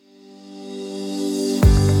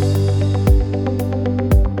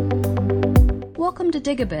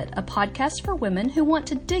Dig a Bit, a podcast for women who want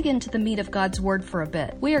to dig into the meat of God's Word for a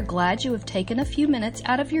bit. We are glad you have taken a few minutes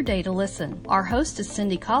out of your day to listen. Our host is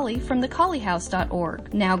Cindy Colley from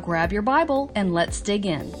thecolleyhouse.org. Now grab your Bible and let's dig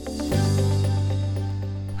in.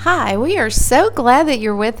 Hi, we are so glad that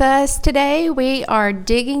you're with us today. We are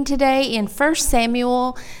digging today in 1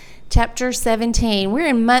 Samuel chapter 17. We're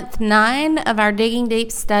in month 9 of our Digging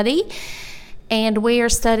Deep study, and we are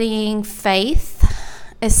studying faith,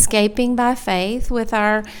 escaping by faith, with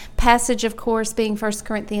our passage, of course, being 1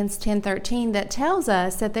 Corinthians 10:13, that tells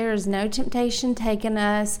us that there is no temptation taken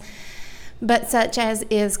us, but such as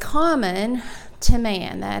is common to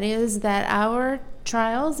man. That is, that our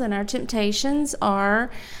trials and our temptations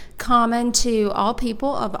are common to all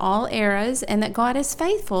people of all eras, and that God is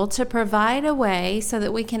faithful to provide a way so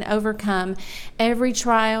that we can overcome every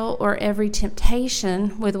trial or every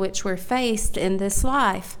temptation with which we're faced in this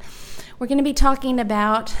life. We're going to be talking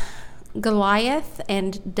about Goliath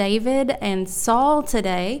and David and Saul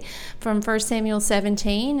today from 1 Samuel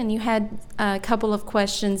 17, and you had a couple of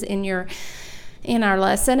questions in our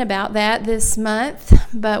lesson about that this month,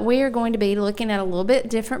 but we are going to be looking at a little bit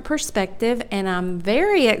different perspective, and I'm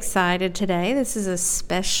very excited today. This is a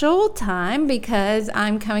special time because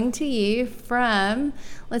I'm coming to you from,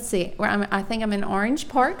 I think I'm in Orange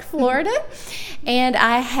Park, Florida, and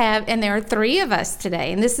there are 3 of us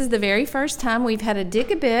today, and this is the very first time we've had a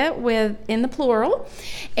Dig a Bit in the plural,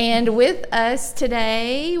 and with us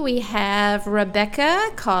today we have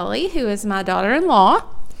Rebecca Colley, who is my daughter-in-law.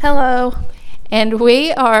 Hello. And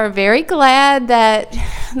we are very glad that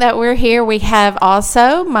we're here. We have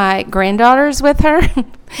also my granddaughters with her.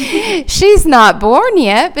 She's not born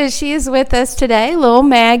yet, but she is with us today, little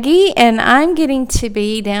Maggie. And I'm getting to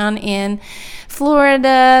be down in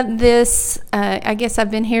Florida I guess I've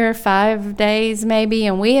been here 5 days maybe,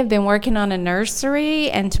 and we have been working on a nursery,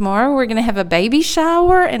 and tomorrow we're going to have a baby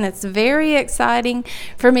shower, and it's very exciting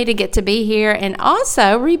for me to get to be here. And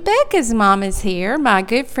also, Rebecca's mom is here, my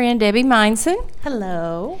good friend Debbie Meinson.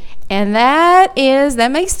 Hello. And that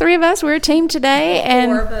makes 3 of us. We're a team today.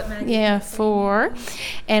 4, but Maggie. 4.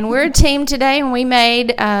 And we're a team today, and we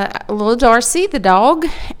made little Darcy, the dog,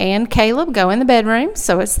 and Caleb go in the bedroom.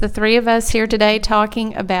 So it's the 3 of us here today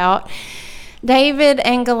talking about David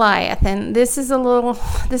and Goliath. And this is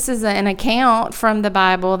an account from the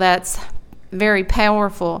Bible that's very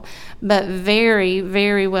powerful, but very,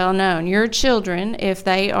 very well known. Your children, if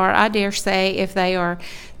they are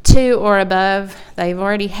 2 or above, they've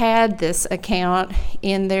already had this account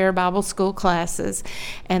in their Bible school classes,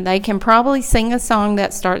 and they can probably sing a song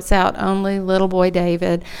that starts out, "Only little boy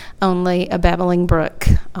David, only a babbling brook,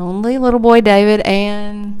 only little boy David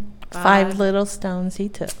and 5 little stones he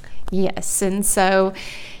took." Yes, and so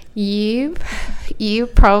you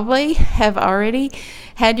probably have already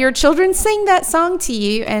had your children sing that song to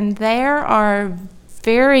you, and there are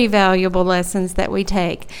very valuable lessons that we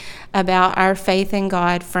take about our faith in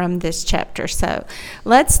God from this chapter. So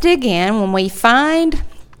let's dig in.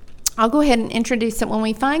 I'll go ahead and introduce it. When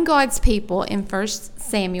we find God's people in 1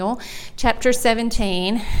 Samuel chapter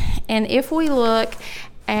 17, and if we look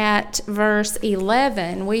at verse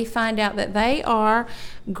 11, we find out that they are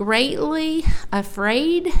greatly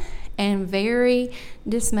afraid and very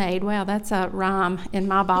dismayed. Wow, that's a rhyme in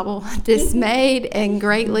my Bible. Dismayed and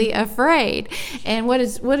greatly afraid. And what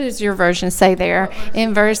does your version say there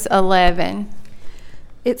in verse 11?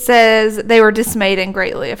 It says they were dismayed and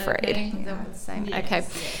greatly afraid. Okay.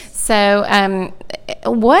 So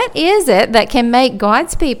what is it that can make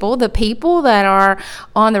God's people, the people that are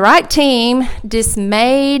on the right team,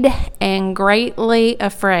 dismayed and greatly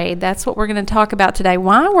afraid? That's what we're going to talk about today.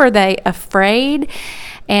 Why were they afraid?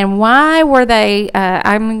 And why were they,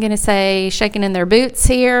 I'm going to say, shaking in their boots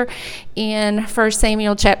here in 1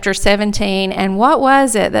 Samuel chapter 17? And what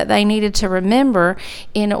was it that they needed to remember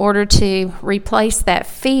in order to replace that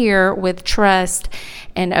fear with trust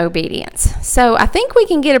and obedience? So I think we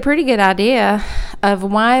can get a pretty good idea of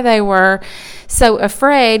why they were so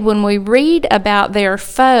afraid when we read about their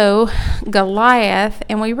foe, Goliath,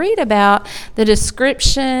 and we read about the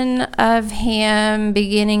description of him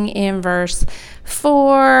beginning in verse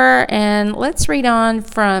 4, and let's read on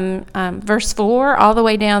from verse 4 all the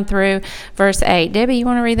way down through verse 8. Debbie, you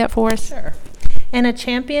want to read that for us? Sure. And a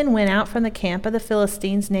champion went out from the camp of the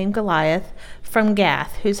Philistines named Goliath from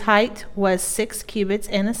Gath, whose height was 6 cubits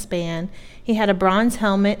and a span. He had a bronze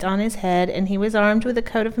helmet on his head, and he was armed with a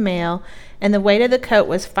coat of mail, and the weight of the coat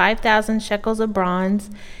was 5,000 shekels of bronze.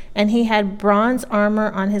 And he had bronze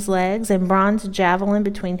armor on his legs, and bronze javelin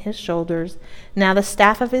between his shoulders. Now the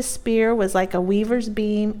staff of his spear was like a weaver's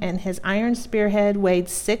beam, and his iron spearhead weighed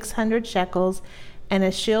 600 shekels, and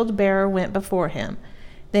a shield bearer went before him.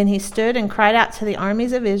 Then he stood and cried out to the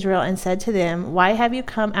armies of Israel and said to them, "Why have you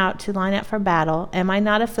come out to line up for battle? Am I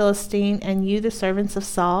not a Philistine, and you the servants of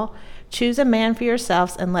Saul? Choose a man for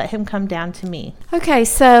yourselves and let him come down to me." Okay,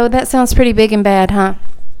 so that sounds pretty big and bad, huh?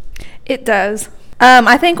 It does.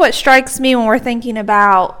 I think what strikes me when we're thinking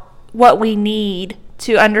about what we need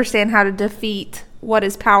to understand how to defeat what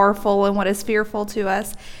is powerful and what is fearful to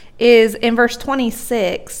us is in verse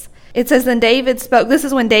 26. It says, then David spoke. This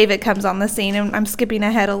is when David comes on the scene, and I'm skipping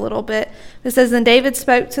ahead a little bit. It says, then David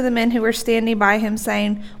spoke to the men who were standing by him,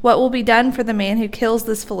 saying, what will be done for the man who kills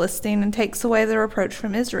this Philistine and takes away the reproach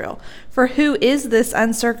from Israel? For who is this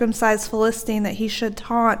uncircumcised Philistine that he should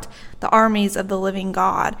taunt the armies of the living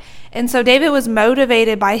God? And so David was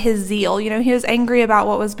motivated by his zeal. He was angry about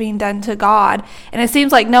what was being done to God. And it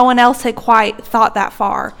seems like no one else had quite thought that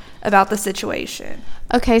far about the situation.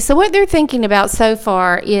 Okay, so what they're thinking about so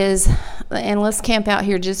far is, and let's camp out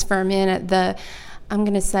here just for a minute, I'm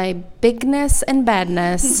going to say bigness and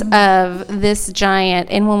badness of this giant.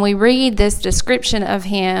 And when we read this description of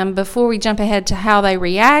him, before we jump ahead to how they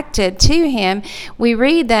reacted to him, we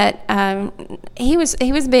read that he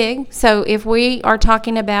was big. So if we are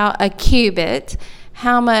talking about a cubit,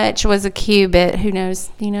 how much was a cubit? Who knows?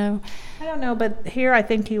 I don't know, but here I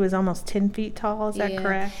think he was almost 10 feet tall. Is that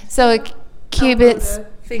correct? So a cubit's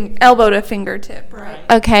elbow to fingertip, right?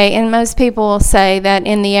 Okay, and most people say that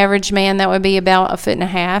in the average man that would be about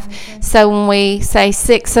 1.5 feet. Okay. So when we say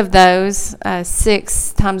 6 of those,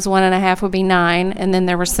 6 times 1.5 would be 9, and then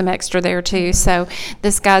there was some extra there too. So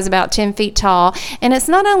this guy's about 10 feet tall, and it's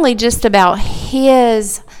not only just about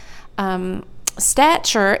his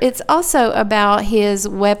stature, it's also about his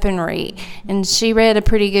weaponry. And she read a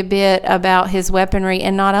pretty good bit about his weaponry,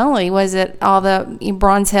 and not only was it all the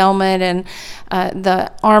bronze helmet and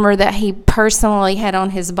the armor that he personally had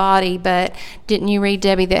on his body, but didn't you read,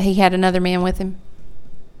 Debbie, that he had another man with him?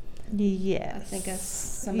 Yes. I think that's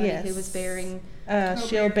somebody who was bearing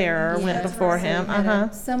shield bearer went before him.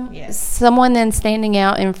 Someone then standing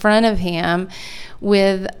out in front of him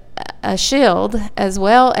with a shield, as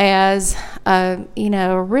well as a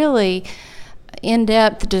really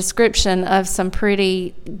in-depth description of some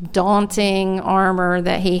pretty daunting armor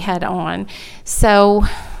that he had on. So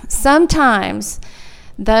sometimes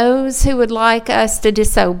those who would like us to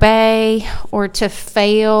disobey or to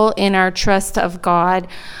fail in our trust of God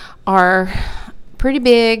are pretty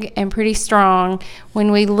big and pretty strong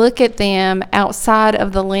when we look at them outside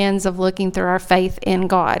of the lens of looking through our faith in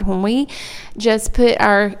God. When we just put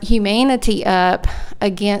our humanity up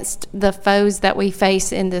against the foes that we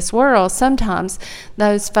face in this world, sometimes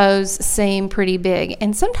those foes seem pretty big.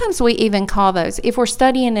 And sometimes we even call those, if we're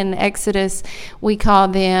studying in Exodus, we call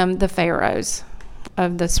them the pharaohs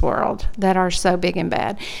of this world that are so big and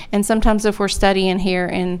bad. And sometimes if we're studying here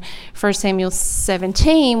in 1 Samuel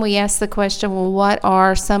 17, we ask the question, well, what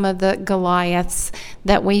are some of the Goliaths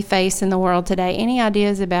that we face in the world today? Any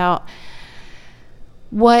ideas about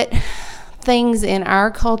what things in our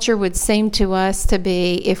culture would seem to us to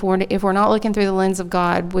be, if we're not looking through the lens of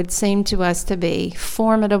God, would seem to us to be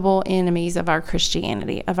formidable enemies of our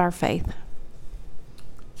Christianity, of our faith?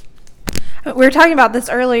 We were talking about this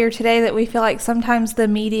earlier today, that we feel like sometimes the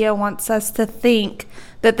media wants us to think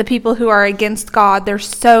that the people who are against God, there's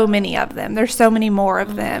so many of them. There's so many more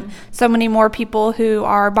of them. So many more people who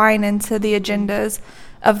are buying into the agendas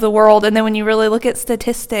of the world. And then when you really look at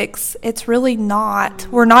statistics, it's really not.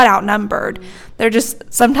 We're not outnumbered. They're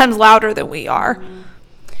just sometimes louder than we are.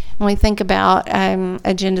 When we think about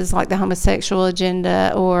agendas like the homosexual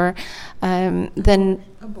agenda or then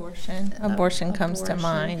Abortion comes to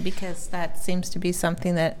mind, because that seems to be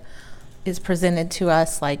something that is presented to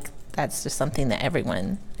us like that's just something that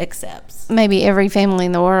everyone accepts. Maybe every family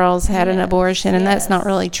in the world's had an abortion, and that's not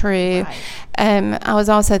really true. Right. I was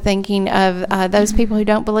also thinking of those people who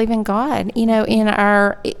don't believe in God. In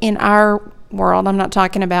our world, I'm not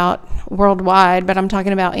talking about worldwide, but I'm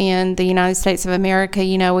talking about in the United States of America.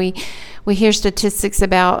 We hear statistics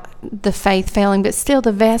about the faith failing, but still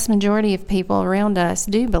the vast majority of people around us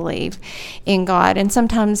do believe in God. And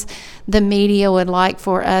sometimes the media would like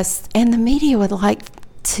for us, and the media would like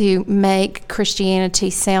to make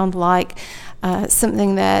Christianity sound like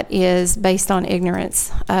something that is based on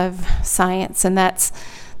ignorance of science, and that's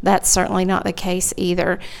certainly not the case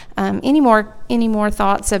either. Any more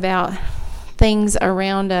thoughts about things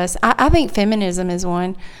around us? I think feminism is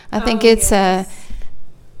one. I think it's a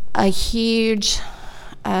huge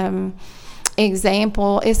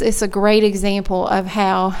example. It's a great example of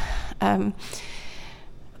how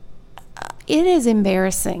it is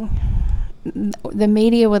embarrassing. The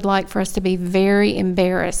media would like for us to be very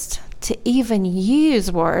embarrassed to even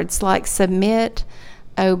use words like submit,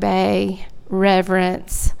 obey,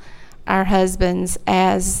 reverence our husbands,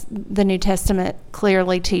 as the New Testament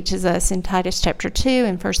clearly teaches us in Titus chapter 2,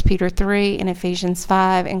 and 1 Peter 3, and Ephesians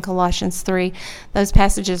 5, and Colossians 3. Those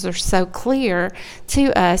passages are so clear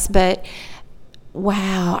to us, but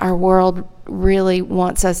wow, our world really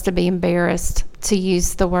wants us to be embarrassed to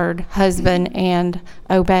use the word husband and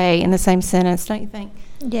obey in the same sentence, don't you think?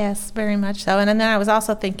 Yes, very much so. And then I was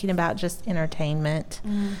also thinking about just entertainment.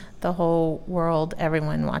 The whole world,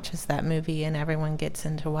 everyone watches that movie and everyone gets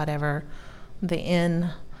into whatever the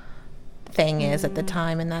in thing is at the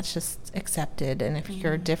time, and that's just accepted. And if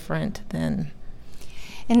you're different, then...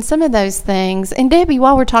 And some of those things, and Debbie,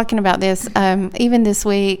 while we're talking about this, even this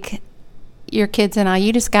week, your kids and I,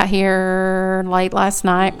 you just got here late last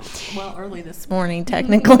night. Well, early this morning,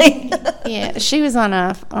 technically. Yeah, she was on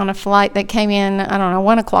a flight that came in, I don't know,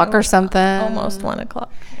 1 o'clock or something. Almost 1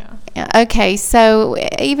 o'clock. Yeah. Okay, so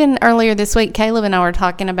even earlier this week, Caleb and I were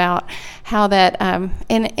talking about how that,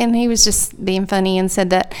 and he was just being funny and said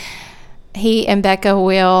that he and Becca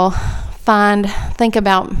will think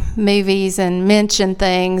about movies and mention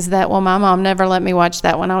things that, well, my mom never let me watch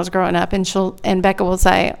that when I was growing up, and Becca will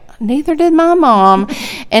say, neither did my mom.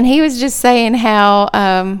 And he was just saying how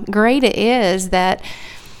great it is that,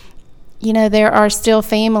 there are still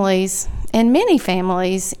families, and many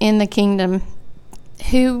families in the kingdom,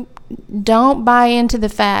 who don't buy into the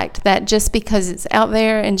fact that just because it's out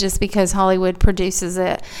there and just because Hollywood produces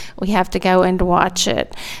it, we have to go and watch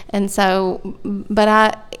it. And so,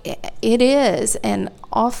 it is an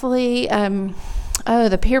awfully,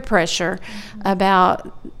 the peer pressure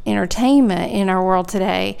about entertainment in our world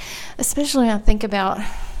today, especially when I think about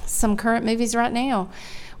some current movies right now,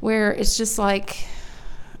 where it's just like,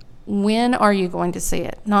 when are you going to see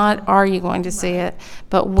it? Not are you going to see it,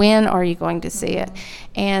 but when are you going to see it?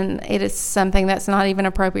 And it is something that's not even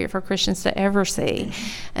appropriate for Christians to ever see.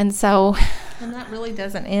 And so... And that really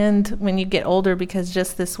doesn't end when you get older, because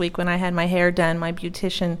just this week when I had my hair done, my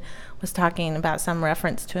beautician was talking about some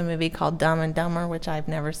reference to a movie called Dumb and Dumber, which I've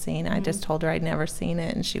never seen. I just told her I'd never seen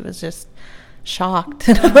it, and she was just shocked.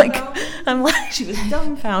 I'm like, she was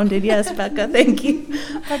dumbfounded. Yes, Becca, thank you.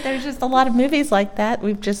 But there's just a lot of movies like that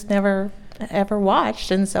we've just never ever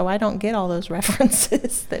watched, and so I don't get all those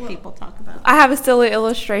references that people talk about. I have a silly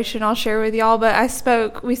illustration I'll share with y'all,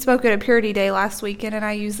 but we spoke at a Purity Day last weekend, and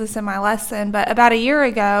I used this in my lesson. But about a year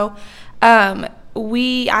ago,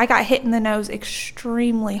 I got hit in the nose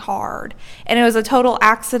extremely hard, and it was a total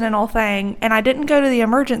accidental thing, and I didn't go to the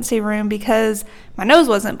emergency room because my nose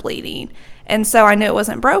wasn't bleeding, and so I knew it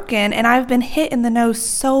wasn't broken. And I've been hit in the nose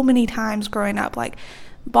so many times growing up, like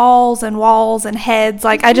balls and walls and heads.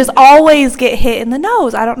 Like, I just always get hit in the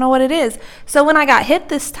nose. I don't know what it is. So when I got hit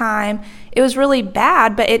this time, it was really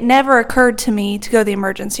bad, but it never occurred to me to go to the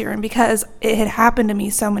emergency room because it had happened to me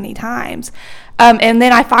so many times. And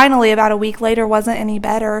then I finally, about a week later, wasn't any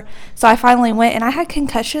better. So I finally went, and I had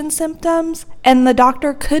concussion symptoms, and the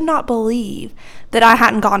doctor could not believe that I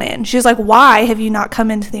hadn't gone in. She was like, why have you not come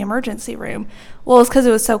into the emergency room? Well, it's because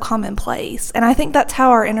it was so commonplace. And I think that's how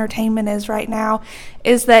our entertainment is right now,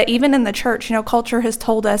 is that even in the church, culture has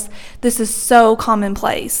told us this is so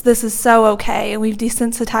commonplace, this is so okay, and we've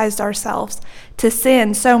desensitized ourselves to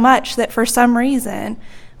sin so much that for some reason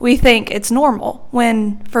we think it's normal,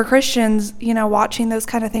 when for Christians, watching those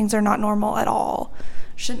kind of things are not normal at all.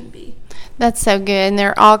 Shouldn't be. That's so good. And there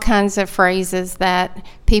are all kinds of phrases that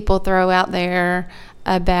people throw out there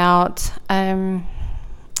about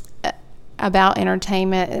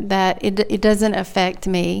entertainment, that it doesn't affect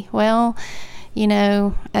me. Well,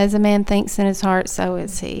 as a man thinks in his heart, so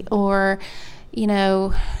is he. Or,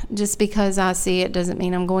 just because I see it doesn't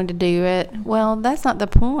mean I'm going to do it. Well, that's not the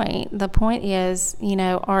point. The point is,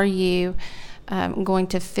 are you going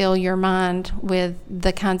to fill your mind with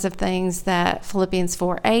the kinds of things that Philippians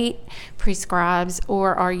 4:8 prescribes,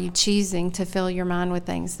 or are you choosing to fill your mind with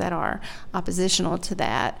things that are oppositional to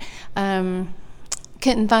that?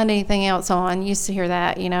 Couldn't find anything else on. Used to hear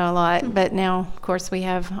that, a lot. But now, of course, we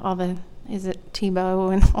have all the, is it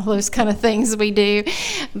Tebow and all those kind of things we do.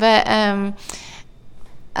 But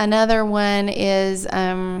another one is,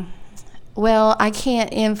 I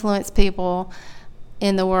can't influence people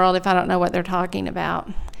in the world if I don't know what they're talking about.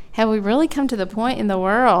 Have we really come to the point in the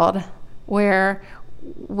world where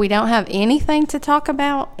we don't have anything to talk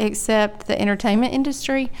about except the entertainment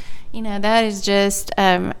industry? That is just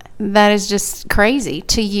crazy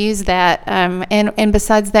to use that. And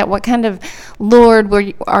besides that, what kind of Lord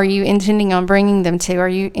are you intending on bringing them to? Are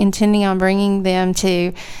you intending on bringing them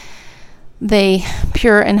to the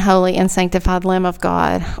pure and holy and sanctified Lamb of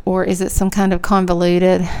God? Or is it some kind of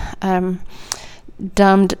convoluted,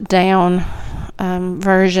 dumbed down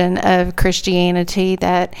version of Christianity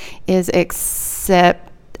that is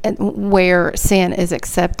where sin is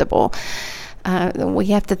acceptable. We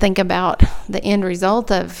have to think about the end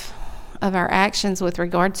result of our actions with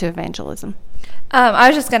regard to evangelism. I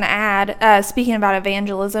was just going to add, speaking about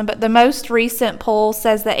evangelism, but the most recent poll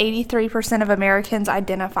says that 83% of Americans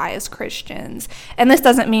identify as Christians. And this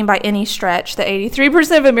doesn't mean by any stretch that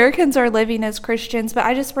 83% of Americans are living as Christians, but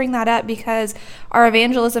I just bring that up because our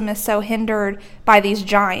evangelism is so hindered by these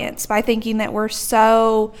giants, by thinking that we're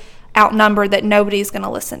so outnumbered that nobody's going to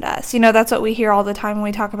listen to us. That's what we hear all the time when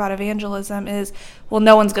we talk about evangelism is, well,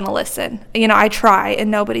 no one's going to listen. I try and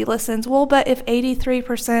nobody listens. Well, but if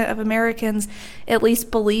 83% of Americans at least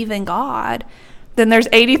believe in God, then there's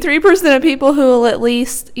 83% of people who will at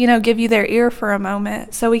least, give you their ear for a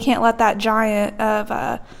moment. So we can't let that giant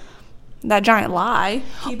lie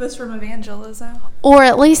keep us from evangelism. Or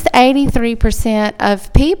at least 83%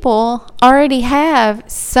 of people already have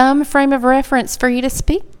some frame of reference for you to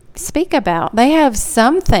speak about. They have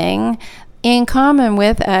something in common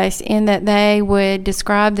with us in that they would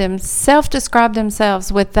self-describe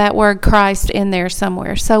themselves with that word Christ in there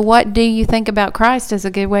somewhere. So what do you think about Christ is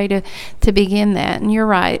a good way to begin that. And you're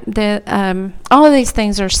right. All of these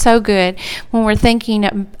things are so good when we're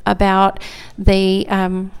thinking about the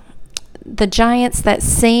giants that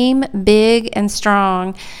seem big and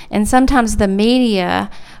strong, and sometimes the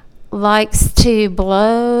media likes to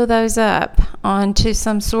blow those up onto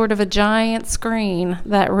some sort of a giant screen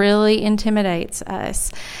that really intimidates us.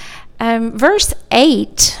 Verse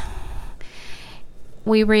 8,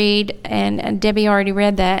 we read, and Debbie already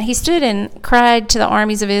read that, he stood and cried to the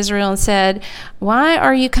armies of Israel and said, "Why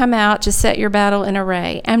are you come out to set your battle in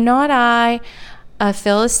array? Am not I a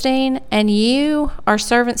Philistine, and you are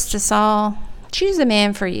servants to Saul? Choose a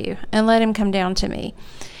man for you, and let him come down to me."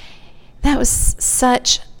 That was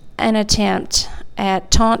such an attempt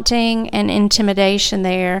at taunting and intimidation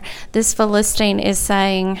there. This Philistine is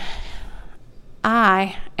saying,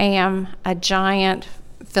 I am a giant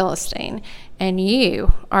Philistine, and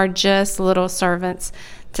you are just little servants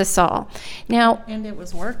to Saul. Now, and it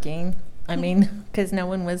was working. Because no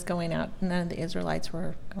one was going out, none of the Israelites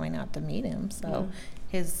were going out to meet him. So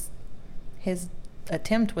his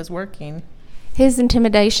attempt was working. His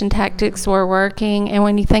intimidation tactics were working. And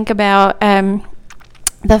when you think about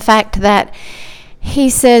the fact that he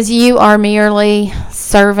says you are merely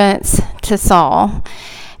servants to Saul,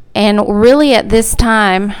 and really at this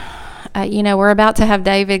time, we're about to have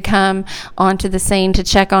David come onto the scene to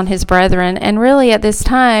check on his brethren, and really at this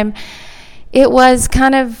time, it was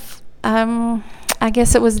kind of, I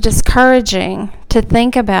guess it was discouraging to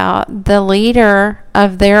think about the leader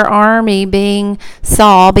of their army being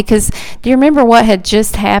Saul, because do you remember what had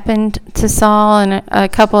just happened to Saul in a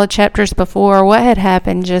couple of chapters before? What had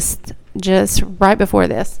happened just right before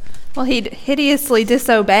this? Well, he'd hideously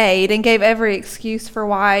disobeyed and gave every excuse for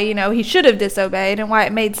why, he should have disobeyed and why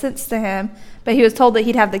it made sense to him, but he was told that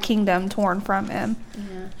he'd have the kingdom torn from him.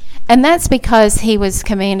 Yeah. And that's because he was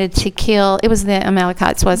commanded to kill, it was the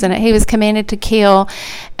Amalekites, wasn't it? He was commanded to kill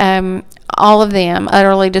all of them,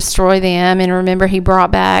 utterly destroy them. And remember, he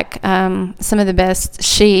brought back some of the best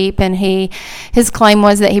sheep, and his claim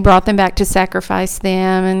was that he brought them back to sacrifice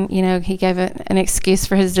them. And, he gave an excuse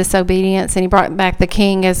for his disobedience, and he brought back the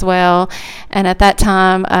king as well. And at that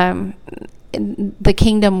time, the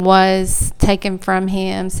kingdom was taken from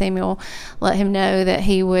him. Samuel let him know that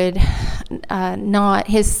he would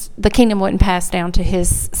the kingdom wouldn't pass down to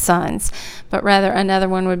his sons, but rather another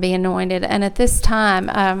one would be anointed. And at this time,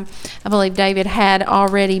 I believe David had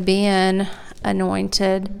already been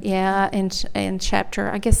anointed, in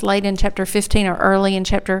chapter, I guess late in chapter 15 or early in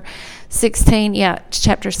chapter 16.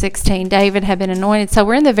 Chapter 16, David had been anointed. So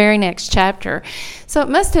we're in the very next chapter. So it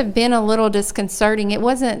must have been a little disconcerting. It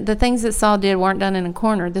wasn't, the things that Saul did weren't done in a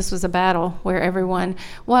corner. This was a battle where everyone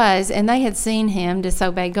was, and they had seen him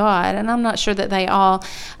disobey God. And I'm not sure that they all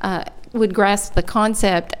would grasp the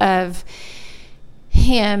concept of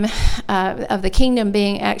him, of the kingdom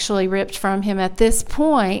being actually ripped from him at this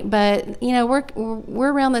point. But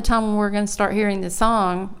we're around the time when we're going to start hearing the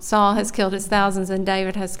song, Saul has killed his thousands and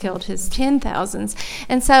David has killed his 10,000s.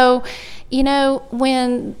 And so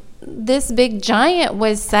when this big giant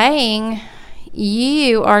was saying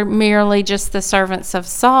you are merely just the servants of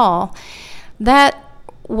Saul, that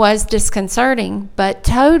was disconcerting, but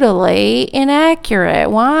totally inaccurate.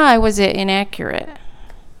 Why was it inaccurate?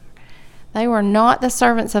 They were not the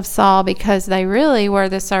servants of Saul because they really were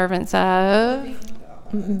the servants of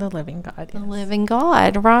the living God. The living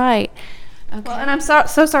God, right. Okay. Well, and I'm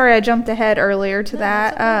so sorry I jumped ahead earlier to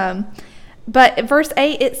that. But verse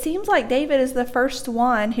 8, it seems like David is the first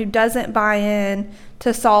one who doesn't buy in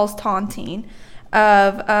to Saul's taunting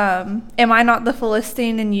of, am I not the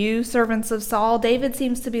Philistine and you servants of Saul? David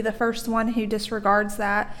seems to be the first one who disregards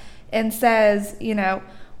that and says,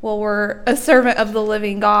 well, we're a servant of the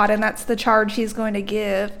living God, and that's the charge he's going to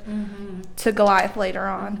give to Goliath later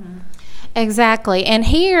on. Exactly. And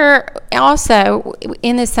here also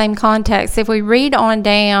in the same context, if we read on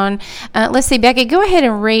down, let's see, Becky, go ahead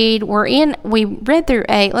and read. We read through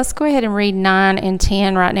 8. Let's go ahead and read 9 and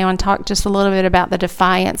 10 right now and talk just a little bit about the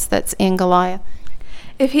defiance that's in Goliath.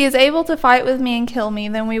 If he is able to fight with me and kill me,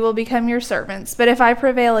 then we will become your servants. But if I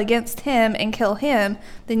prevail against him and kill him,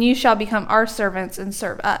 then you shall become our servants and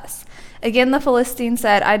serve us. Again the Philistine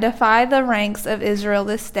said, I defy the ranks of Israel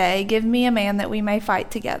this day. Give me a man that we may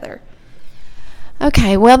fight together.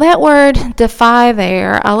 Okay, well, that word defy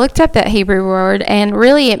there, I looked up that Hebrew word, and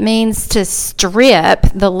really it means to strip.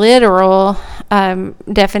 The literal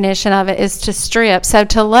definition of it is to strip. So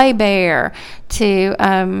to lay bare, to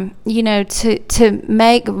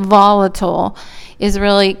make volatile is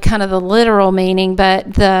really kind of the literal meaning,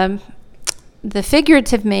 but the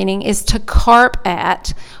figurative meaning is to carp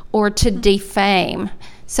at or to defame.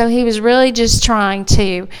 So he was really just trying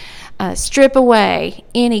to strip away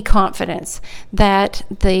any confidence that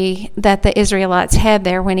the Israelites had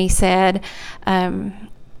there when he said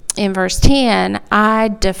in verse 10, I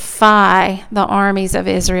defy the armies of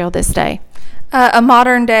Israel this day. A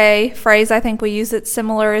modern day phrase, I think we use it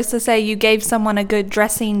similar, is to say you gave someone a good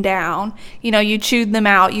dressing down. You chewed them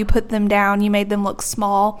out, you put them down, you made them look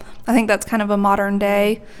small. I think that's kind of a modern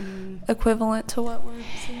day equivalent to what we're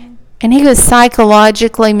seeing. And he was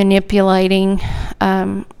psychologically manipulating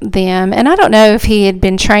them. And I don't know if he had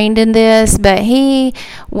been trained in this, but he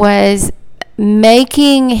was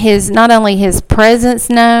making not only his presence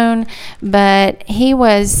known, but he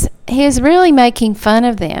was really making fun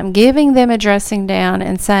of them, giving them a dressing down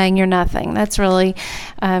and saying, you're nothing. That's really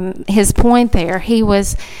his point there. He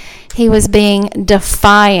was being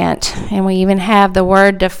defiant, and we even have the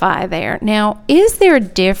word defy there. Now, is there a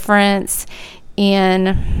difference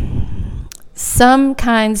in some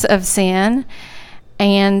kinds of sin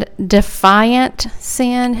and defiant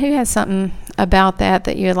sin? Who has something about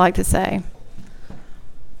that you would like to say?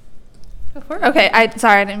 Okay,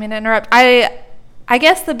 sorry, I didn't mean to interrupt. I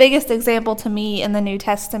guess the biggest example to me in the New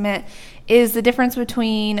Testament is the difference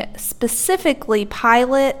between specifically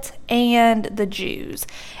Pilate and the Jews.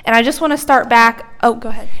 And I just want to start back. Oh, go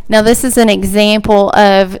ahead. Now, this is an example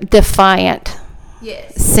of defiant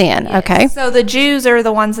sin. Yes. Okay. So the Jews are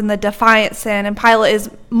the ones in the defiant sin, and Pilate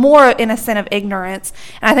is more in a sin of ignorance.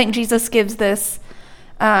 And I think Jesus gives this,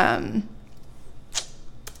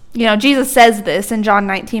 Jesus says this in John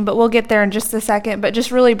 19, but we'll get there in just a second. But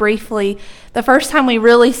just really briefly, the first time we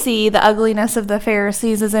really see the ugliness of the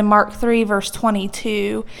Pharisees is in Mark 3, verse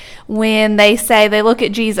 22, when they look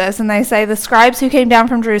at Jesus and they say, the scribes who came down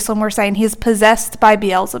from Jerusalem were saying he's possessed by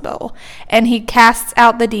Beelzebul, and he casts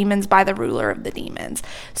out the demons by the ruler of the demons.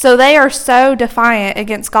 So they are so defiant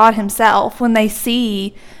against God himself when they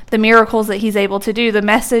see the miracles that he's able to do, the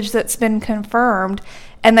message that's been confirmed,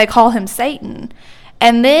 and they call him Satan.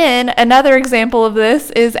 And then another example of this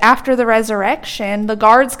is after the resurrection, the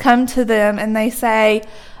guards come to them and they say,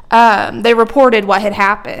 they reported what had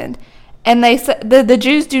happened. And they the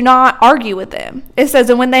Jews do not argue with them. It says,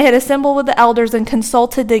 and when they had assembled with the elders and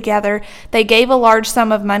consulted together, they gave a large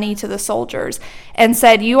sum of money to the soldiers and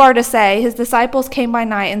said, you are to say, his disciples came by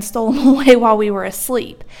night and stole him away while we were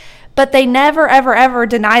asleep. But they never, ever, ever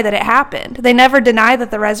deny that it happened. They never deny that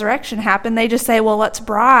the resurrection happened. They just say, well, let's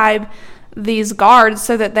bribe these guards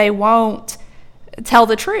so that they won't tell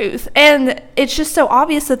the truth. And it's just so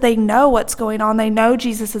obvious that they know what's going on. They know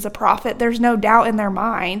Jesus is a prophet. There's no doubt in their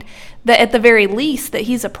mind that at the very least that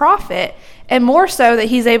he's a prophet, and more so that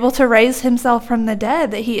he's able to raise himself from the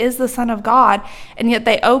dead, that he is the Son of God, and yet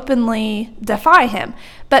they openly defy him.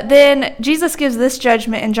 But then Jesus gives this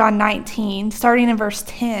judgment in John 19, starting in verse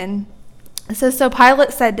 10. It says, so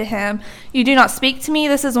Pilate said to him, you do not speak to me?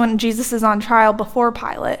 This is when Jesus is on trial before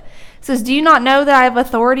Pilate. It says, do you not know that I have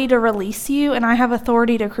authority to release you, and I have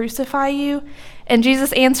authority to crucify you? And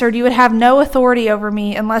Jesus answered, you would have no authority over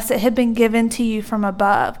me unless it had been given to you from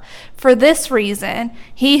above. For this reason,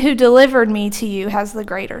 he who delivered me to you has the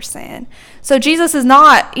greater sin. So Jesus is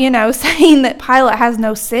not, saying that Pilate has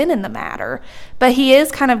no sin in the matter, but he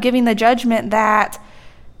is kind of giving the judgment that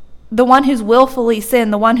the one who's willfully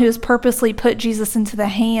sinned, the one who has purposely put Jesus into the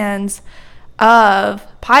hands of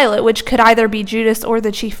Pilate, which could either be Judas or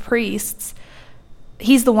the chief priests,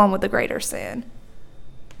 he's the one with the greater sin.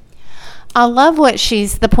 I love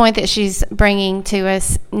the point that she's bringing to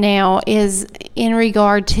us now is in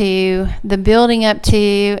regard to the building up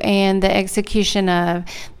to and the execution of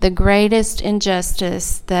the greatest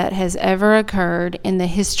injustice that has ever occurred in the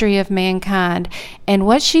history of mankind. And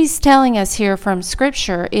what she's telling us here from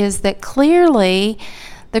Scripture is that clearly,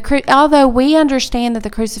 although we understand that the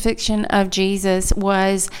crucifixion of Jesus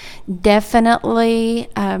was definitely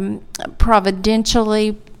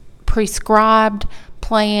providentially prescribed,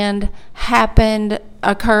 planned, happened,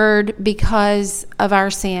 occurred because of our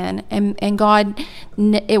sin, and God,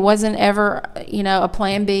 it wasn't ever a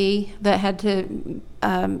plan B that had to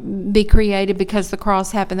be created because the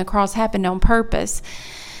cross happened. The cross happened on purpose.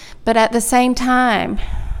 But at the same time,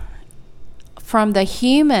 from the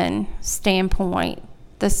human standpoint,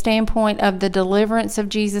 the standpoint of the deliverance of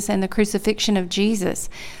Jesus and the crucifixion of Jesus,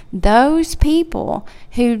 those people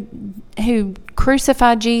who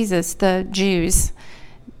crucified Jesus, the Jews,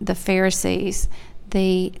 the Pharisees,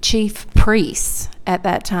 the chief priests at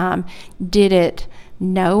that time, did it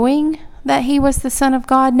knowing that he was the Son of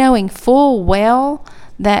God, knowing full well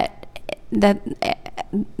that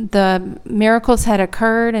the miracles had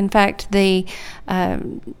occurred. In fact, the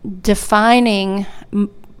defining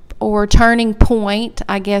or turning point,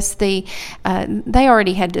 I guess they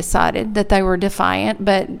already had decided that they were defiant,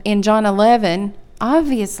 but in John 11,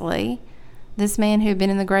 obviously, this man who had been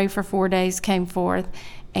in the grave for 4 days came forth,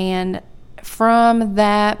 and from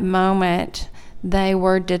that moment, they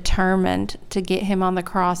were determined to get him on the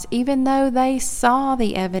cross, even though they saw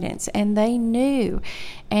the evidence and they knew.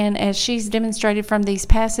 And as she's demonstrated from these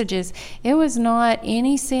passages, it was not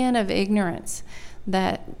any sin of ignorance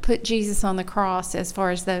that put Jesus on the cross as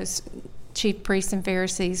far as those chief priests and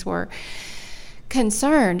Pharisees were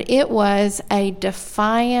concerned. It was a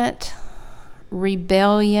defiant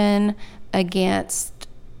rebellion against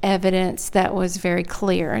evidence that was very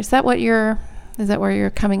clear. Is that where you're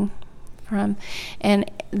coming from? And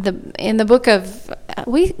in the book of,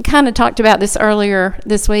 we kind of talked about this earlier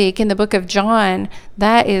this week, in the book of John,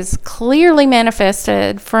 that is clearly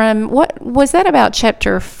manifested from, what was that, about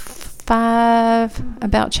chapter 5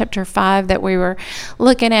 that we were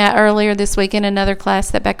looking at earlier this week in another class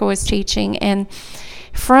that Becca was teaching. And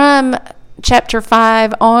from chapter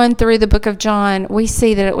 5 on through the book of John, we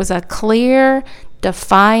see that it was a clear,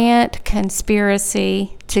 defiant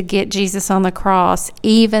conspiracy to get Jesus on the cross,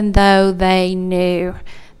 even though they knew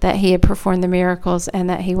that he had performed the miracles and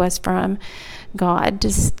that he was from God.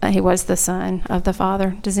 He was the Son of the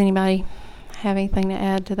Father. Does anybody have anything to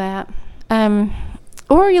add to that? Or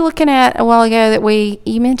were you looking at a while ago that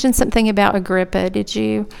you mentioned something about Agrippa? Did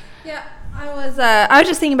you? Yeah, I was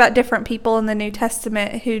just thinking about different people in the New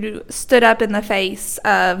Testament who stood up in the face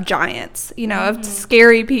of giants, of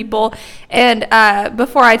scary people. And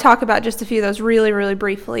before I talk about just a few of those really, really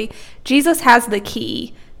briefly, Jesus has the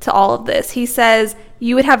key to all of this. He says,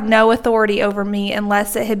 you would have no authority over me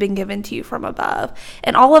unless it had been given to you from above.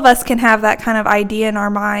 And all of us can have that kind of idea in our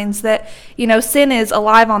minds that, sin is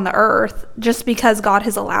alive on the earth just because God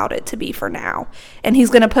has allowed it to be for now. And he's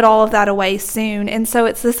going to put all of that away soon. And so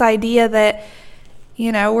it's this idea that,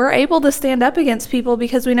 we're able to stand up against people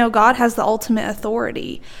because we know God has the ultimate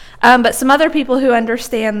authority. But some other people who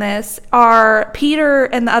understand this are Peter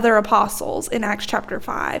and the other apostles in Acts chapter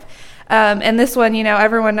 5. And this one,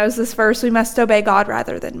 everyone knows this verse, we must obey God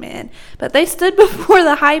rather than men. But they stood before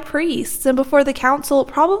the high priests and before the council,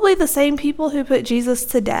 probably the same people who put Jesus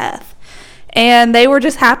to death. And they were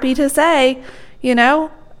just happy to say,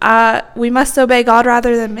 we must obey God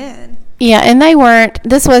rather than men. Yeah, and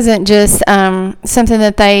this wasn't just something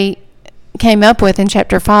that they came up with in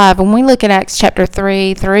chapter 5. When we look at Acts chapter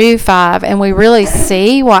 3 through 5 and we really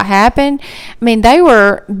see what happened, they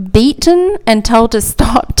were beaten and told to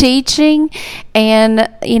stop teaching, and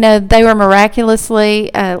they were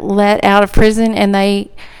miraculously let out of prison, and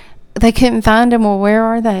they couldn't find them. Well, where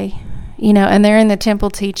are they? And they're in the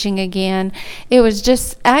temple teaching again. It was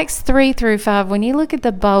just Acts 3 through 5. When you look at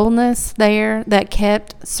the boldness there that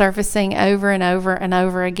kept surfacing over and over and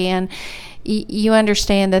over again, you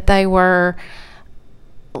understand that they were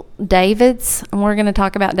David's, and we're going to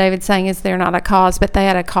talk about David saying is they're not a cause, but they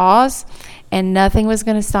had a cause, and nothing was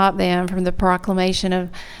going to stop them from the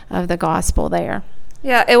proclamation of the gospel there.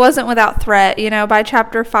 Yeah, it wasn't without threat. By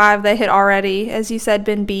chapter 5, they had already, as you said,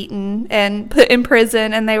 been beaten and put in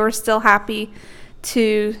prison, and they were still happy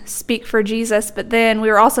to speak for Jesus. But then we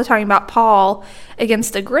were also talking about Paul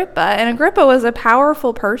against Agrippa, and Agrippa was a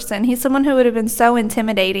powerful person. He's someone who would have been so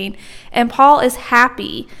intimidating, and Paul is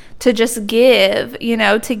happy to just give,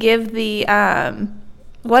 to give the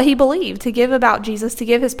what he believed, to give about Jesus, to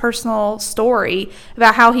give his personal story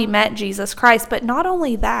about how he met Jesus Christ. But not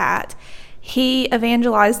only that, he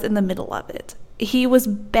evangelized in the middle of it. He was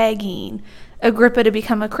begging Agrippa to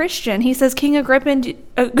become a Christian. He says, King Agrippa, do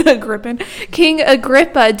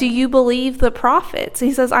you believe the prophets?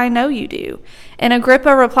 He says, I know you do. And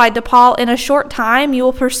Agrippa replied to Paul, in a short time you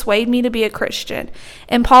will persuade me to be a Christian.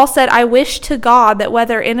 And Paul said, I wish to God that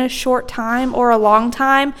whether in a short time or a long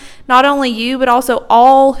time, not only you, but also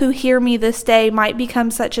all who hear me this day might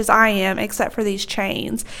become such as I am, except for these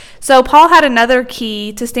chains. So Paul had another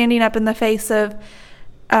key to standing up in the face of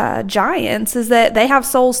giants, is that they have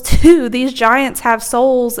souls too. These giants have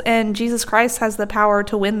souls, and Jesus Christ has the power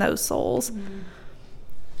to win those souls.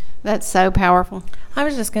 That's so powerful. I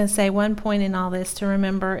was just going to say, one point in all this to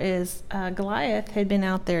remember is Goliath had been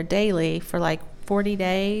out there daily for like 40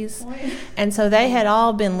 days. And so they had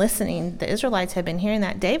all been listening. The Israelites had been hearing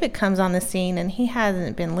that. David comes on the scene, and he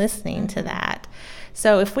hasn't been listening to that.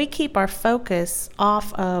 So if we keep our focus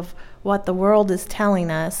off of what the world is telling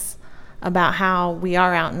us about how we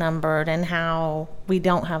are outnumbered and how we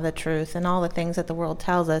don't have the truth and all the things that the world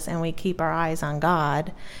tells us, and we keep our eyes on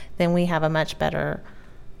God, then we have a much better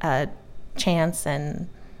chance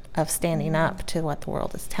of standing up to what the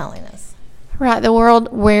world is telling us. Right, the world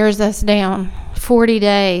wears us down. 40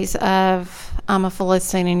 days of, I'm a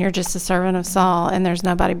Philistine and you're just a servant of Saul, and there's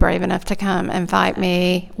nobody brave enough to come and fight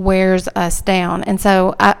me, wears us down. And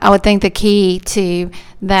so I would think the key to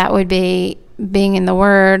that would be being in the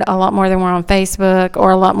Word a lot more than we're on Facebook,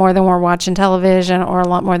 or a lot more than we're watching television, or a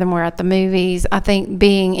lot more than we're at the movies. I think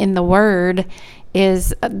being in the Word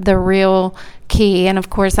is the real key. And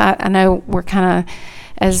of course, I know we're kind of,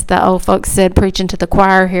 as the old folks said, preaching to the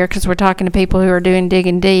choir here, because we're talking to people who are doing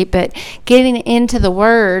digging deep, but getting into the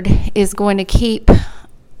Word is going to keep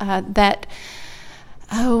that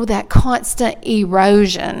constant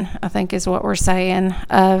erosion, I think is what we're saying,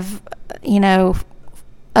 of,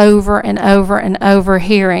 over and over and over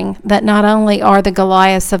hearing that not only are the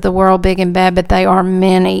Goliaths of the world big and bad, but they are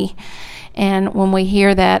many. And when we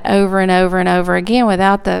hear that over and over and over again,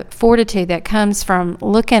 without the fortitude that comes from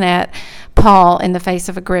looking at Paul in the face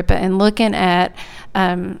of Agrippa, and looking at,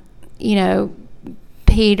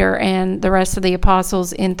 Peter and the rest of the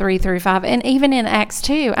apostles in 3-5, and even in Acts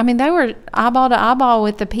 2. I mean, they were eyeball to eyeball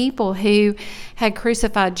with the people who had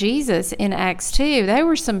crucified Jesus in Acts 2. They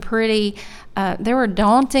were some pretty, there were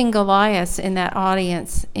daunting Goliaths in that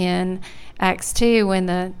audience in Acts 2 when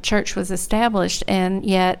the church was established, and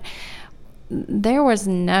yet there was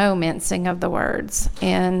no mincing of the words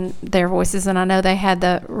in their voices. And I know they had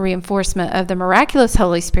the reinforcement of the miraculous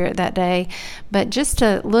Holy Spirit that day, but just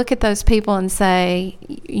to look at those people and say,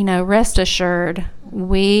 rest assured,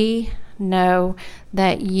 we know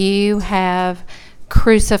that you have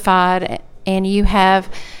crucified, and you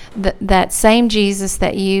have that same Jesus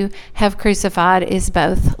that you have crucified is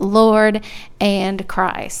both Lord and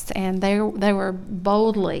Christ. And they were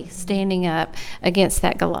boldly standing up against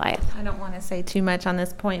that Goliath. I don't want to say too much on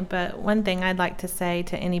this point, but one thing I'd like to say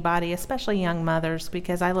to anybody, especially young mothers,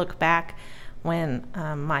 because I look back when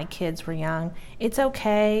my kids were young. It's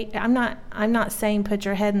okay. I'm not saying put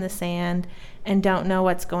your head in the sand and don't know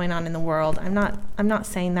what's going on in the world. I'm not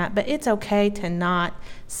saying that, but it's okay to not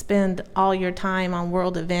spend all your time on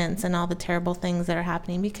world events and all the terrible things that are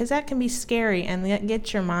happening, because that can be scary, and that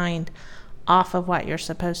gets your mind off of what you're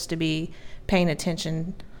supposed to be paying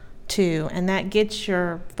attention to, and that gets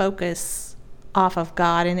your focus off of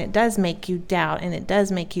God, and it does make you doubt, and it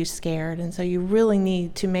does make you scared. And so you really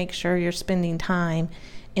need to make sure you're spending time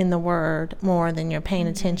in the Word more than you're paying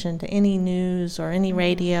attention to any news or any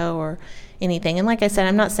radio or anything. And like I said,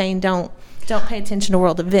 I'm not saying don't pay attention to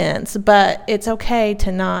world events, but it's okay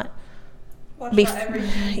to not be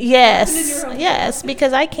yes,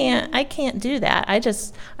 because I can't do that.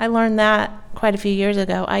 I learned that quite a few years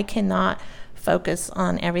ago. I cannot focus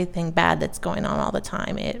on everything bad that's going on all the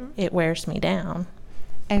time. It wears me down.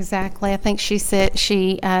 Exactly. I think she said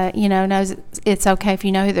she knows it's okay if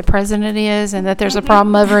you know who the president is and that there's a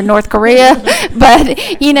problem over in North Korea, but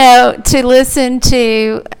to listen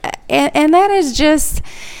to, and that is just,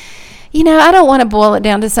 I don't want to boil it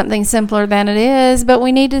down to something simpler than it is, but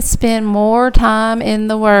we need to spend more time in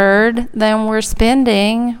the Word than we're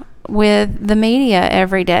spending with the media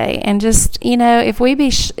every day. And just,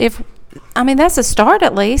 that's a start,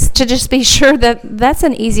 at least, to just be sure that that's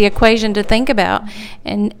an easy equation to think about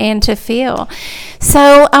and to feel.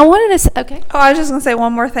 So I wanted to say, okay. Oh, I was just going to say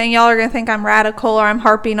one more thing. Y'all are going to think I'm radical or I'm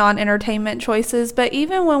harping on entertainment choices, but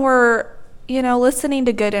even when we're, listening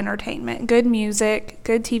to good entertainment, good music,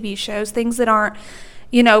 good TV shows, things that aren't,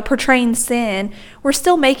 portraying sin, we're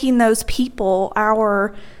still making those people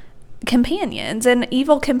our companions, and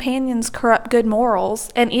evil companions corrupt good morals.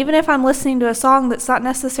 And even if I'm listening to a song that's not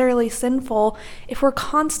necessarily sinful, if we're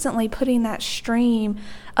constantly putting that stream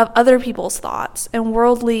of other people's thoughts and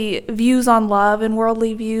worldly views on love and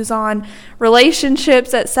worldly views on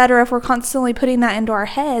relationships, etc., if we're constantly putting that into our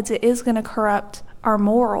heads, it is going to corrupt our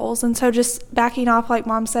morals. And so just backing off, like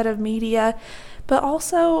Mom said, of media, but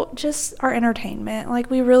also just our entertainment. Like,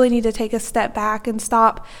 we really need to take a step back and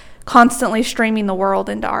stop constantly streaming the world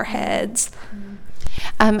into our heads.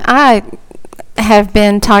 I have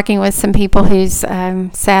been talking with some people whose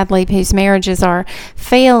sadly whose marriages are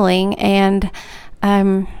failing, and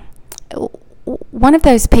one of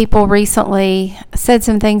those people recently said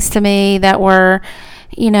some things to me that were,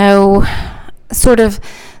 sort of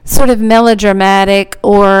melodramatic,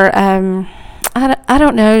 or I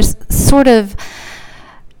don't know, sort of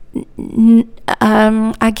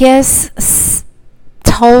I guess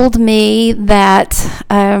told me that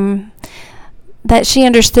that she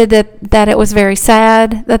understood that it was very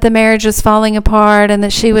sad that the marriage was falling apart, and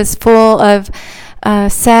that she was full of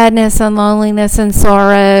sadness and loneliness and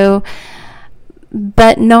sorrow,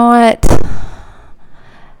 but not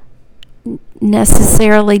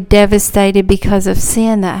necessarily devastated because of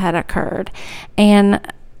sin that had occurred. And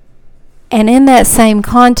in that same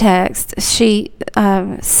context, she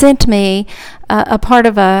sent me a part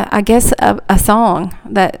of a song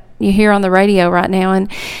that you hear on the radio right now.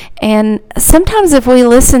 And sometimes if we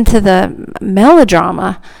listen to the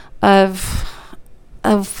melodrama of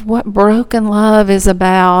what broken love is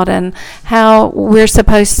about, and how we're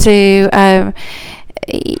supposed to,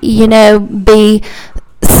 be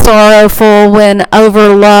sorrowful when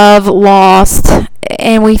over love lost,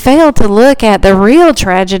 and we fail to look at the real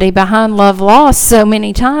tragedy behind love lost so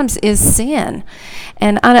many times is sin.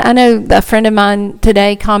 And I know a friend of mine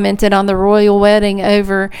today commented on the royal wedding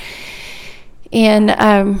over in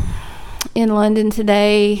London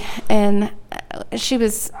today, and she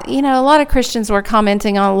was, a lot of Christians were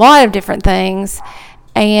commenting on a lot of different things,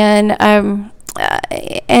 and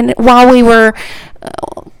while we were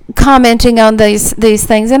commenting on these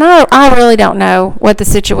things, and I really don't know what the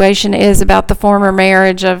situation is about the former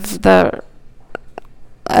marriage of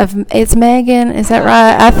it's Megan, is that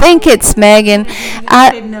right? I think it's Megan.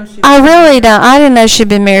 I really don't. I didn't know she'd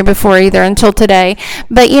been married before either until today.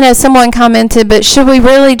 But someone commented, but should we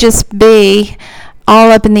really just be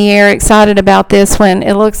all up in the air excited about this when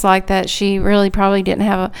it looks like that she really probably didn't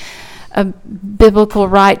have a biblical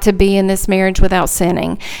right to be in this marriage without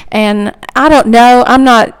sinning? And I don't know. I'm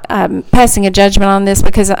not passing a judgment on this,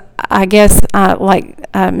 because I guess, like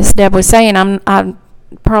Miss Deb was saying, I'm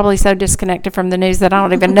probably so disconnected from the news that I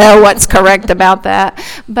don't even know what's correct about that.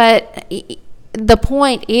 But the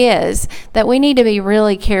point is that we need to be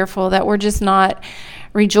really careful that we're just not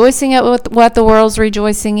rejoicing at what the world's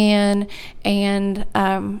rejoicing in, and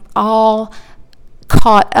all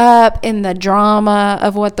caught up in the drama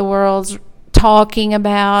of what the world's talking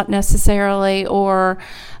about necessarily, or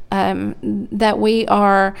that we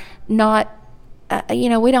are not, we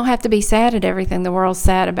don't have to be sad at everything the world's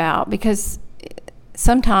sad about, because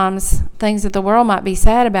sometimes things that the world might be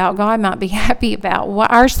sad about, God might be happy about. What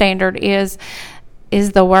our standard is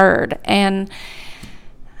the Word. And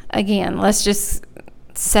again, let's just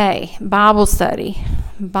say Bible study,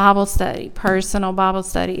 personal Bible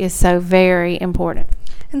study is so very important.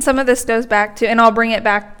 And some of this goes back to, and I'll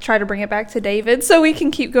try to bring it back to David so we can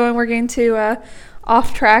keep going. We're getting to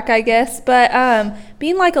off track, I guess. But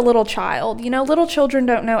being like a little child, little children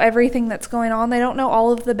don't know everything that's going on. They don't know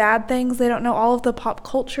all of the bad things. They don't know all of the pop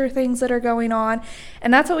culture things that are going on.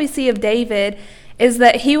 And that's what we see of David, is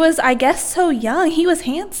that he was, I guess, so young. He was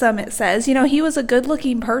handsome, it says. He was a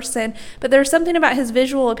good-looking person, but there's something about his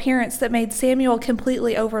visual appearance that made Samuel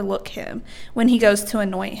completely overlook him when he goes to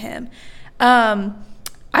anoint him.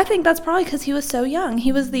 I think that's probably because he was so young.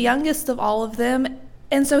 He was the youngest of all of them,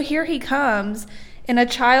 and so here he comes in a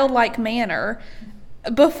childlike manner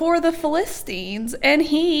before the Philistines, and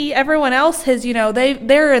everyone else has,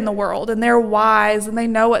 they're in the world, and they're wise, and they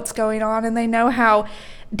know what's going on, and they know how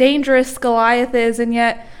dangerous Goliath is, and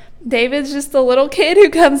yet David's just a little kid who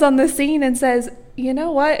comes on the scene and says, you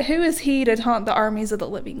know what, who is he to taunt the armies of the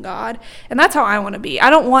living God? And that's how I want to be. I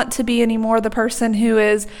don't want to be anymore the person who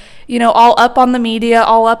is, all up on the media,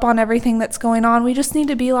 all up on everything that's going on. We just need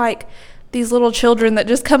to be like these little children that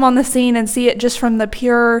just come on the scene and see it just from the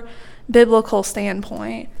pure biblical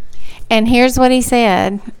standpoint. And here's what he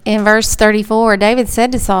said in verse 34. David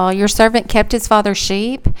said to Saul, your servant kept his father's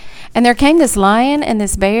sheep, and there came this lion and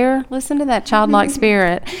this bear, listen to that childlike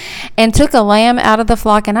spirit, and took a lamb out of the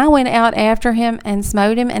flock, and I went out after him and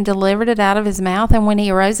smote him and delivered it out of his mouth. And when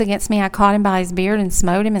he arose against me, I caught him by his beard and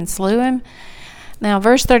smote him and slew him. Now,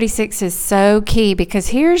 verse 36 is so key, because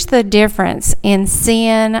here's the difference in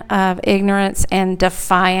sin of ignorance and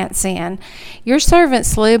defiant sin. Your servant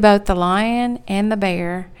slew both the lion and the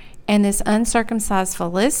bear, and this uncircumcised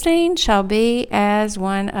Philistine shall be as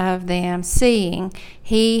one of them, seeing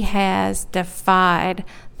he has defied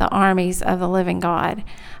the armies of the living God.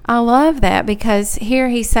 I love that, because here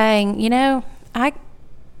he's saying,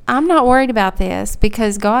 I'm not worried about this,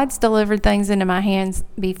 because God's delivered things into my hands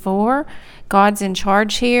before. God's in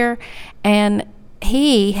charge here, and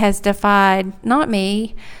he has defied, not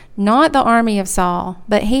me, not the army of Saul,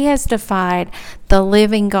 but he has defied the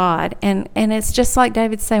living God. And it's just like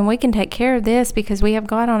David's saying, we can take care of this because we have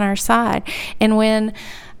God on our side. And when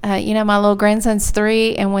my little grandson's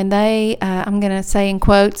 3, and when they, I'm going to say in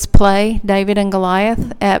quotes, play David and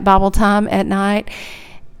Goliath at Bible time at night,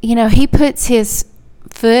 he puts his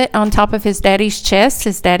foot on top of his daddy's chest.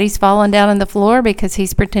 His daddy's falling down on the floor because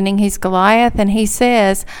he's pretending he's Goliath, and he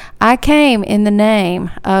says, I came in the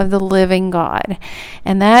name of the living God.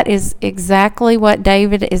 And that is exactly what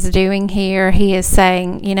David is doing here. He is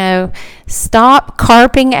saying, stop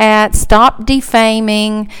carping at, stop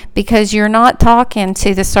defaming, because you're not talking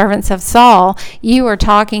to the servants of Saul. You are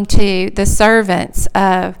talking to the servants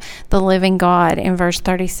of the living God in verse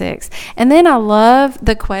 36. And then I love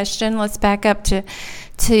the question. Let's back up to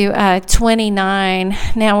 29.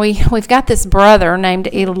 Now we've got this brother named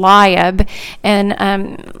Eliab,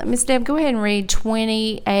 and Miss Deb, go ahead and read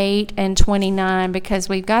 28 and 29, because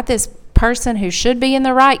we've got this person who should be in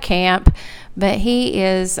the right camp, but he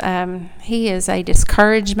is a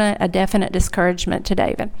discouragement, a definite discouragement to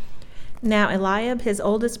David. Now Eliab, his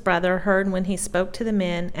oldest brother, heard when he spoke to the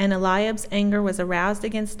men, and Eliab's anger was aroused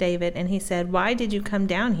against David, and he said, why did you come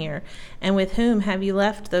down here? And with whom have you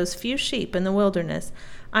left those few sheep in the wilderness?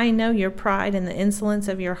 I know your pride and the insolence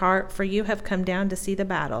of your heart, for you have come down to see the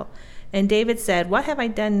battle. And David said, what have I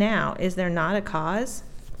done now? Is there not a cause?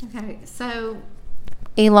 Okay, so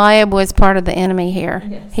Eliab was part of the enemy here.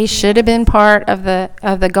 Yes. He should have been part of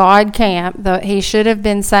the God camp. He should have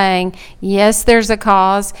been saying, yes, there's a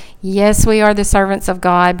cause. Yes, we are the servants of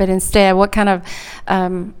God. But instead, what kind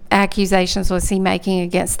of accusations was he making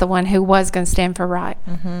against the one who was going to stand for right?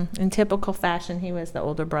 In typical fashion, he was the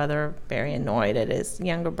older brother, very annoyed at his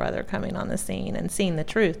younger brother coming on the scene and seeing the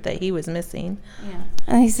truth that he was missing. Yeah.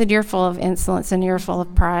 And he said, you're full of insolence and you're full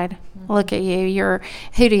of pride. Look at you.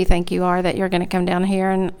 Who do you think you are that you're going to come down here?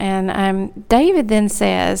 And David then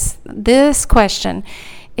says, this question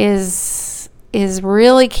is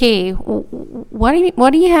really key. What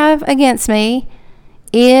do you have against me?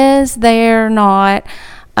 Is there not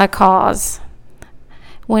a cause?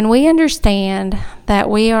 When we understand that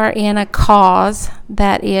we are in a cause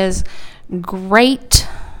that is great,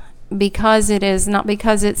 because it is not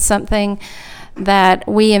because it's something that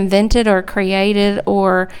we invented or created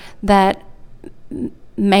or that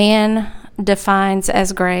man defines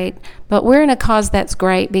as great, but we're in a cause that's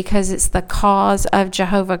great because it's the cause of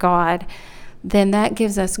Jehovah God, then that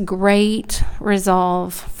gives us great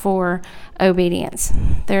resolve for obedience.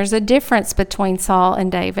 There's a difference between Saul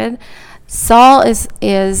and David. Saul is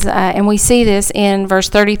and we see this in verse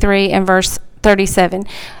 33 and verse 37.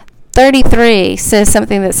 33 says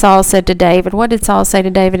something that Saul said to David. What did Saul say to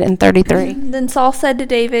David in 33? Then Saul said to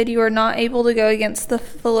David, you are not able to go against the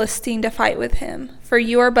Philistine to fight with him, for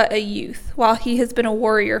you are but a youth, while he has been a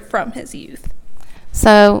warrior from his youth.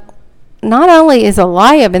 So not only is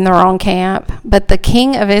Eliab in the wrong camp, but the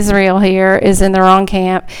king of Israel here is in the wrong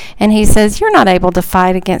camp. And he says, you're not able to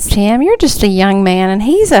fight against him. You're just a young man, and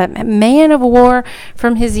he's a man of war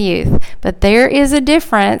from his youth. But there is a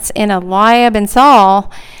difference in Eliab and Saul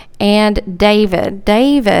and David.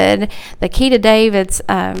 The key to David's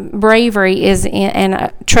bravery is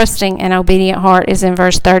and trusting and obedient heart is in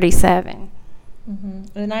verse 37.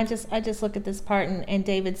 And I just look at this part and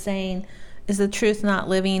David saying, is the truth not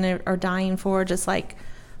living or dying for? Just like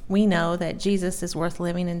we know that Jesus is worth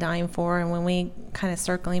living and dying for. And when we kind of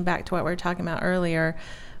circling back to what we were talking about earlier,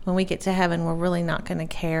 when we get to heaven, we're really not going to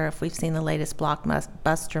care if we've seen the latest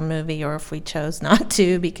blockbuster movie or if we chose not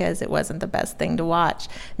to because it wasn't the best thing to watch.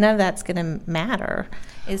 None of that's going to matter.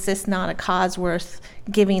 Is this not a cause worth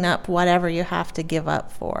giving up whatever you have to give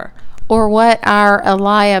up for? or what our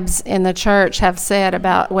Eliabs in the church have said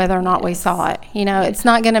about whether or not we saw it. It's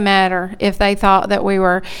not going to matter if they thought that we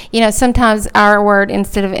were, sometimes our word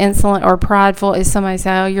instead of insolent or prideful is somebody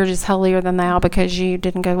say, oh, you're just holier than thou because you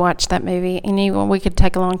didn't go watch that movie. And even we could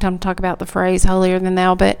take a long time to talk about the phrase holier than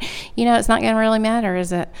thou, but, it's not going to really matter,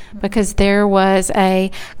 is it? Because there was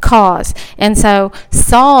a cause. And so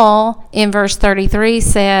Saul in verse 33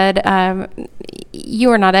 said,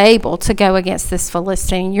 you are not able to go against this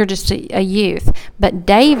Philistine. You're just a youth. But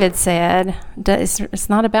David said, it's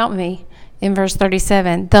not about me. In verse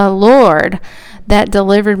 37, the Lord that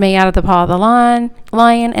delivered me out of the paw of the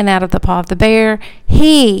lion and out of the paw of the bear,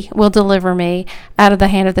 he will deliver me out of the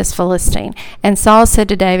hand of this Philistine. And Saul said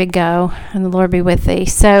to David, go, and the Lord be with thee.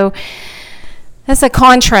 So that's a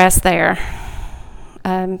contrast there.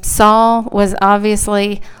 Saul was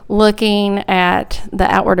obviously looking at the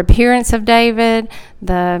outward appearance of David,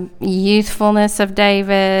 the youthfulness of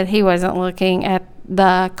David. He wasn't looking at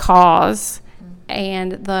the cause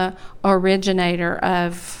and the originator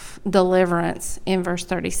of deliverance in verse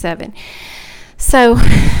 37. So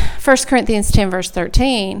 1 Corinthians 10 verse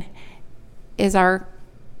 13 is our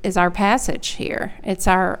passage here. It's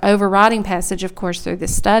our overriding passage, of course, through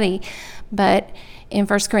this study, but in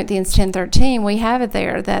 1 Corinthians 10:13, we have it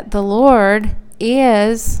there that the Lord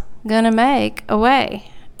is going to make a way.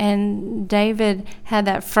 And David had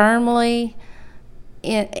that firmly.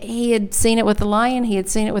 He had seen it with the lion. He had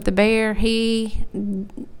seen it with the bear. He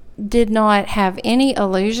did not have any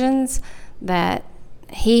illusions that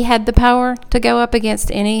he had the power to go up against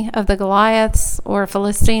any of the Goliaths or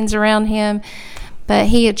Philistines around him. But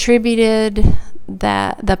he attributed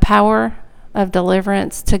the power of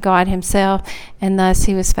deliverance to God himself, and thus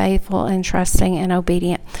he was faithful and trusting and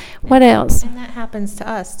obedient. What else? And that happens to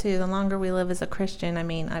us too. The longer we live as a Christian,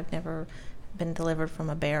 I've never been delivered from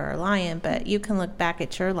a bear or a lion, but you can look back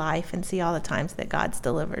at your life and see all the times that God's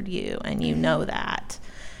delivered you, and you know that,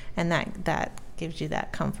 and that gives you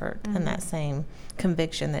that comfort and that same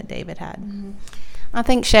conviction that David had. I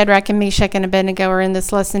think Shadrach and Meshach and Abednego are in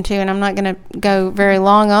this lesson too, and I'm not going to go very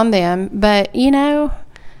long on them, but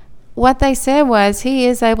what they said was, he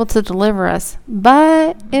is able to deliver us,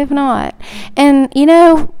 but if not. And,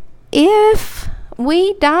 if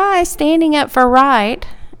we die standing up for right,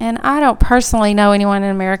 and I don't personally know anyone in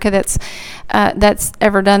America that's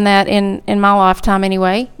ever done that in my lifetime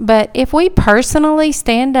anyway, but if we personally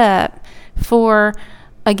stand up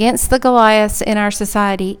against the Goliaths in our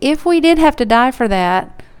society, if we did have to die for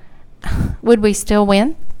that, would we still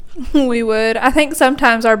win? We would. I think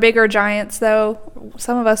sometimes our bigger giants, though,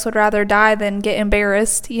 some of us would rather die than get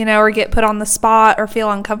embarrassed, or get put on the spot or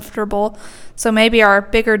feel uncomfortable. So maybe our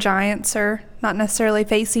bigger giants are not necessarily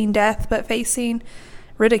facing death, but facing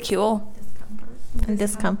ridicule. And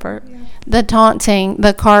discomfort. Yeah. The taunting,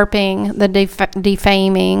 the carping, the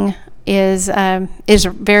defaming is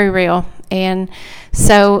very real. And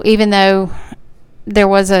so even though there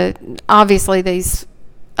was obviously these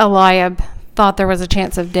Eliab thought there was a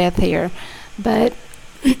chance of death here, but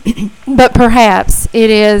perhaps it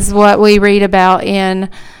is what we read about in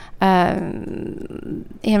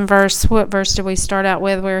what verse did we start out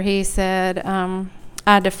with, where he said,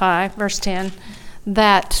 I defy, verse 10,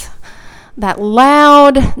 that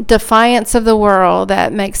loud defiance of the world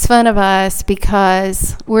that makes fun of us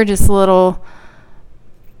because we're just little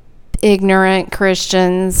ignorant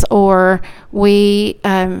Christians, or we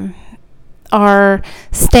are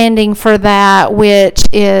standing for that which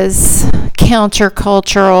is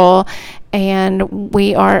countercultural, and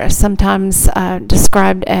we are sometimes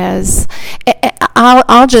described as,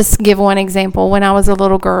 I'll just give one example. When I was a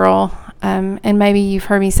little girl, and maybe you've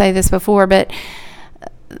heard me say this before, but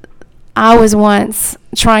I was once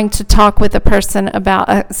trying to talk with a person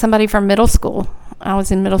about somebody from middle school. I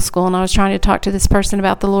was in middle school, and I was trying to talk to this person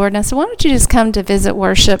about the Lord. And I said, why don't you just come to visit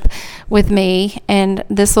worship with me? And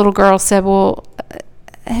this little girl said, well,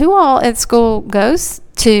 who all at school goes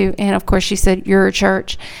to? And, of course, she said, your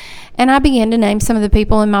church. And I began to name some of the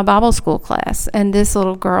people in my Bible school class. And this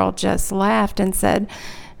little girl just laughed and said,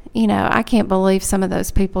 I can't believe some of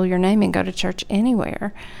those people you're naming go to church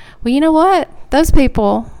anywhere. Well, you know what? Those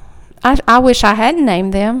people, I wish I hadn't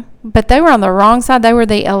named them, but they were on the wrong side. They were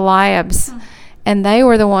the Eliabs. And they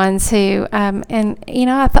were the ones who, when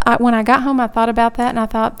I got home, I thought about that, and I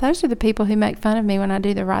thought, those are the people who make fun of me when I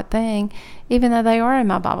do the right thing, even though they are in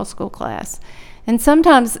my Bible school class. And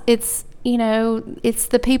sometimes it's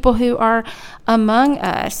the people who are among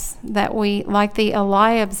us that we, like the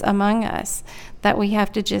Eliabs among us, that we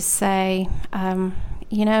have to just say,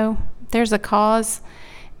 there's a cause.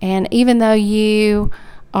 And even though you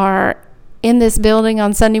are in this building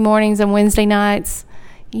on Sunday mornings and Wednesday nights,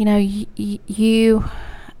 you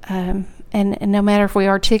and no matter if we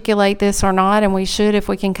articulate this or not, and we should if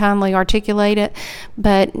we can kindly articulate it,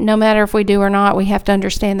 but no matter if we do or not, we have to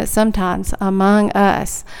understand that sometimes among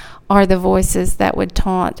us are the voices that would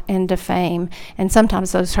taunt and defame, and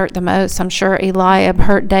sometimes those hurt the most. I'm sure Eliab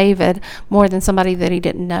hurt David more than somebody that he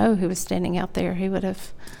didn't know who was standing out there. He would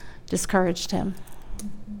have discouraged him.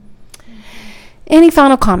 Any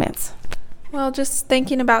final comments? Well, just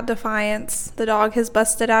thinking about defiance. The dog has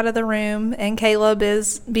busted out of the room, and Caleb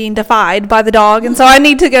is being defied by the dog, and so I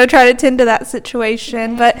need to go try to tend to that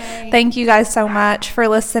situation. But thank you guys so much for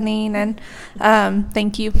listening, and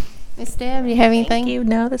thank you. Miss Deb, you have anything? Thank you.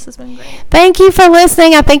 No, this has been great. Thank you for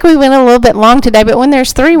listening. I think we went a little bit long today, but when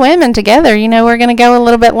there's 3 women together, we're going to go a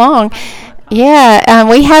little bit long. Yeah,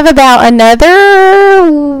 we have about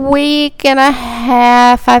another week and a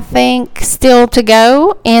half, I think, still to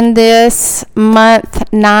go in this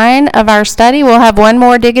month 9 of our study. We'll have one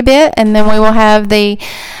more dig a bit, and then we will have the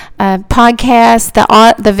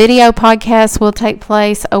podcast. The video podcast will take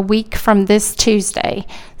place a week from this Tuesday.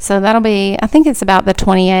 So that'll be, I think it's about the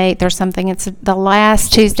 28th or something. It's the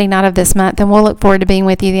last Tuesday night of this month, and we'll look forward to being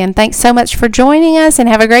with you then. Thanks so much for joining us, and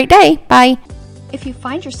have a great day. Bye. If you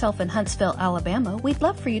find yourself in Huntsville, Alabama, we'd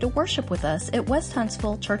love for you to worship with us at West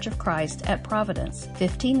Huntsville Church of Christ at Providence,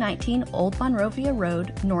 1519 Old Monrovia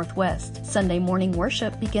Road, Northwest. Sunday morning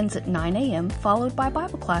worship begins at 9 a.m., followed by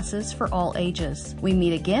Bible classes for all ages. We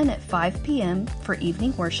meet again at 5 p.m. for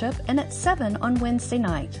evening worship and at 7 on Wednesday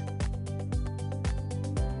night.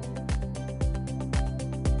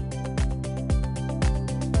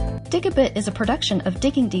 Dig a Bit is a production of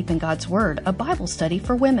Digging Deep in God's Word, a Bible study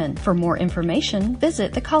for women. For more information,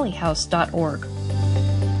 visit thecollyhouse.org.